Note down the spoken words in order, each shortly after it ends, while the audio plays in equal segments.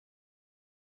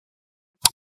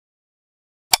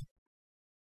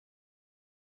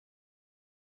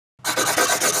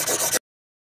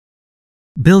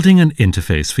Building an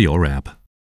interface for your app.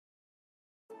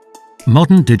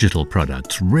 Modern digital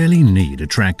products really need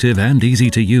attractive and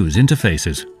easy-to-use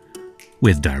interfaces.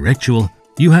 With Directual,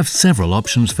 you have several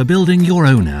options for building your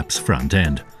own app's front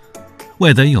end.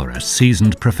 Whether you're a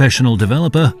seasoned professional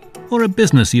developer or a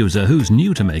business user who's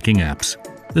new to making apps,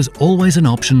 there's always an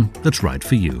option that's right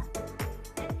for you.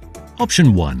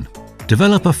 Option 1.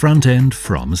 Develop a front end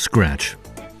from scratch.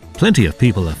 Plenty of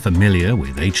people are familiar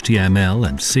with HTML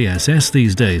and CSS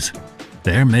these days.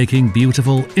 They're making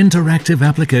beautiful, interactive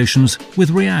applications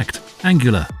with React,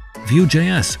 Angular,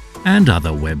 Vue.js, and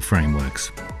other web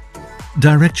frameworks.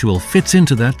 Directual fits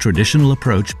into that traditional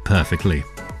approach perfectly.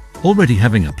 Already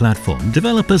having a platform,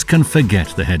 developers can forget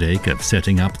the headache of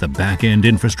setting up the back-end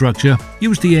infrastructure.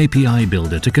 Use the API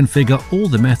builder to configure all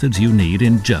the methods you need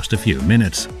in just a few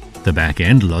minutes. The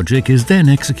back-end logic is then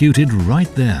executed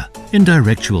right there in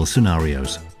Directual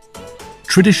scenarios.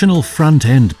 Traditional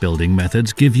front-end building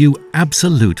methods give you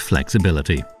absolute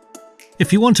flexibility.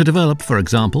 If you want to develop, for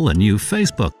example, a new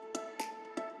Facebook,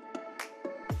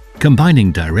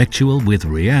 combining Directual with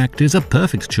React is a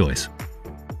perfect choice.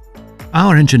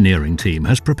 Our engineering team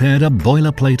has prepared a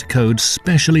boilerplate code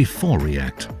specially for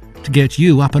React to get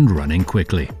you up and running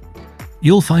quickly.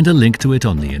 You'll find a link to it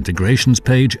on the integrations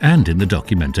page and in the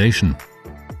documentation.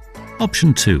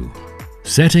 Option 2.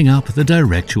 Setting up the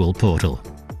Directual portal.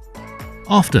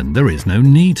 Often there is no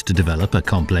need to develop a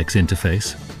complex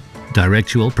interface.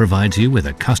 Directual provides you with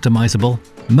a customizable,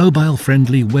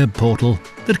 mobile-friendly web portal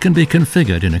that can be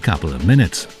configured in a couple of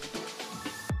minutes.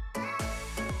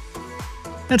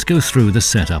 Let's go through the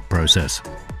setup process.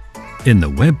 In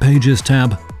the Web Pages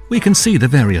tab, we can see the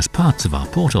various parts of our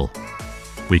portal.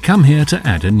 We come here to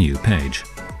add a new page.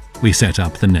 We set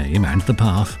up the name and the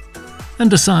path, and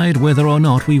decide whether or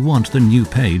not we want the new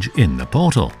page in the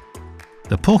portal.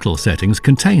 The portal settings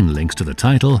contain links to the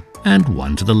title and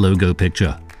one to the logo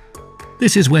picture.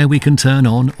 This is where we can turn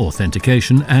on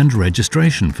authentication and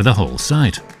registration for the whole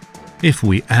site. If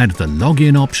we add the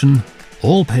login option,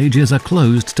 all pages are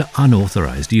closed to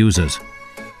unauthorized users.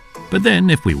 But then,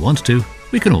 if we want to,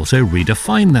 we can also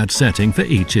redefine that setting for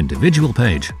each individual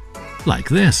page, like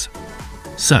this.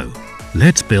 So,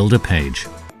 let's build a page.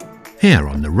 Here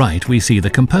on the right we see the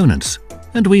components,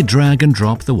 and we drag and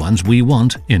drop the ones we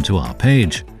want into our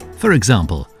page. For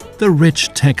example, the rich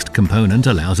text component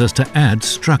allows us to add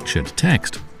structured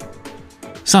text.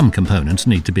 Some components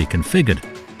need to be configured.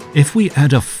 If we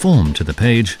add a form to the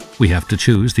page, we have to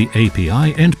choose the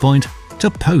API endpoint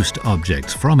to post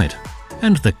objects from it.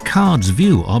 And the Cards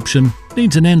View option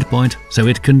needs an endpoint so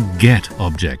it can get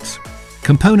objects.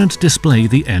 Components display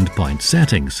the endpoint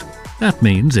settings. That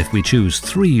means if we choose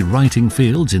 3 writing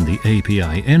fields in the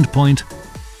API endpoint,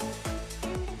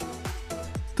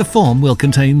 the form will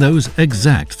contain those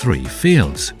exact 3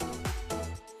 fields.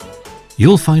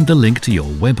 You'll find the link to your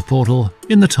web portal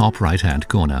in the top right-hand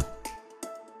corner.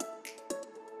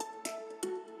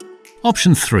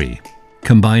 Option 3.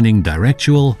 Combining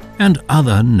Directual and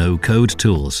other no-code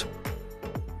tools.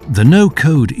 The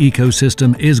no-code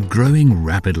ecosystem is growing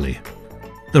rapidly.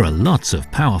 There are lots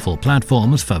of powerful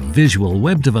platforms for visual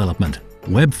web development,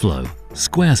 Webflow,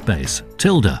 Squarespace,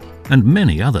 Tilda, and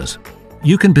many others.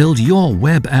 You can build your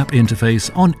web app interface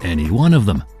on any one of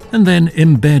them, and then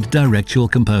embed Directual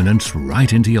components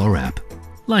right into your app,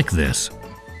 like this.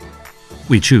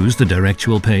 We choose the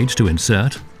Directual page to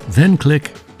insert, then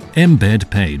click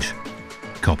Embed Page.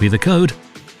 Copy the code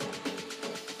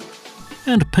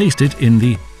and paste it in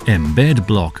the Embed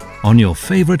block on your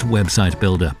favorite website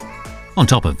builder. On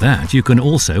top of that, you can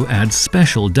also add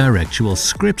special Directual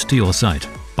scripts to your site.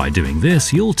 By doing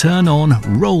this, you'll turn on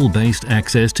role-based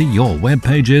access to your web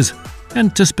pages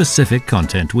and to specific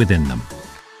content within them.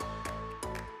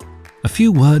 A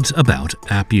few words about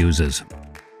app users.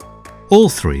 All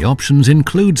 3 options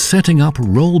include setting up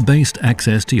role-based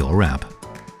access to your app.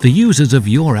 The users of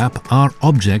your app are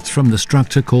objects from the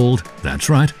structure called, that's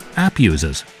right, app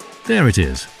users. There it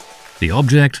is, the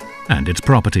object and its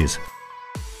properties.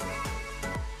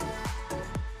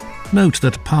 Note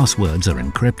that passwords are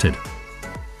encrypted.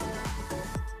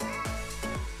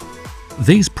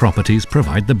 These properties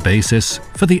provide the basis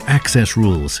for the access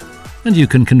rules, and you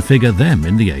can configure them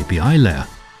in the API layer.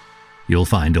 You'll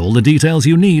find all the details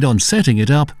you need on setting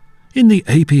it up in the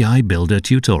API Builder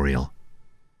tutorial.